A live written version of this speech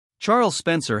Charles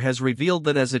Spencer has revealed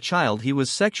that as a child he was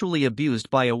sexually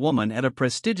abused by a woman at a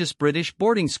prestigious British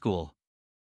boarding school.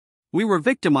 "We were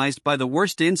victimized by the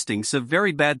worst instincts of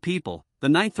very bad people," the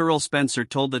ninth Earl Spencer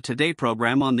told the Today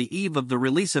program on the eve of the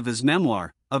release of his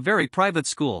memoir, A Very Private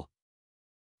School.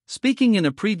 Speaking in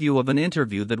a preview of an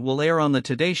interview that will air on the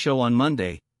Today Show on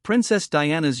Monday, Princess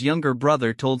Diana's younger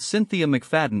brother told Cynthia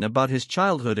McFadden about his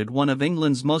childhood at one of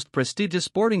England's most prestigious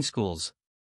boarding schools.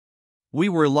 "We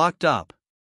were locked up.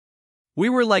 We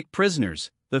were like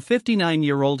prisoners," the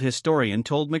 59-year-old historian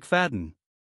told McFadden.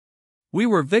 "We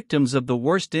were victims of the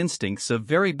worst instincts of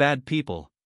very bad people."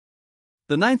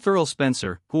 The ninth Earl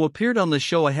Spencer, who appeared on the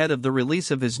show ahead of the release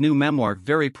of his new memoir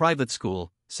Very Private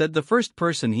School, said the first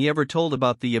person he ever told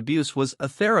about the abuse was a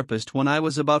therapist when I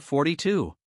was about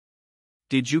 42.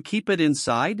 "Did you keep it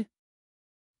inside?"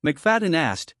 McFadden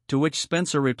asked, to which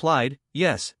Spencer replied,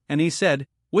 "Yes," and he said,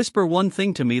 "Whisper one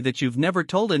thing to me that you've never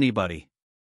told anybody."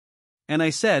 And I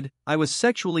said, "I was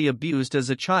sexually abused as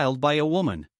a child by a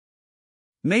woman."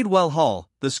 Maidwell Hall,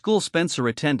 the school Spencer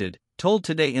attended, told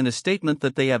Today in a statement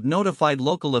that they have notified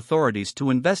local authorities to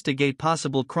investigate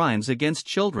possible crimes against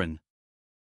children.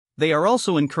 They are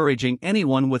also encouraging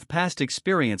anyone with past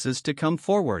experiences to come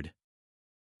forward.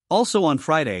 Also on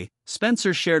Friday,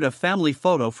 Spencer shared a family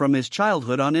photo from his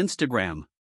childhood on Instagram.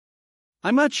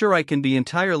 "I'm not sure I can be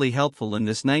entirely helpful in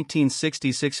this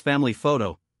 1966 family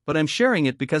photo, but I'm sharing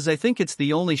it because I think it's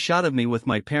the only shot of me with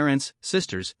my parents,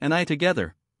 sisters, and I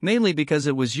together, mainly because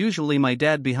it was usually my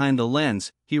dad behind the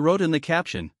lens," he wrote in the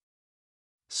caption.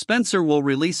 Spencer will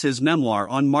release his memoir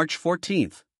on March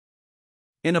 14th.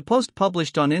 In a post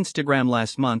published on Instagram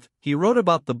last month, he wrote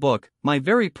about the book. "My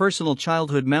very personal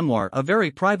childhood memoir A Very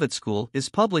Private School is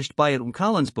published by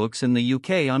HarperCollins Books in the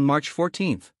UK on March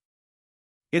 14th.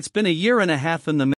 It's been a year and a half in the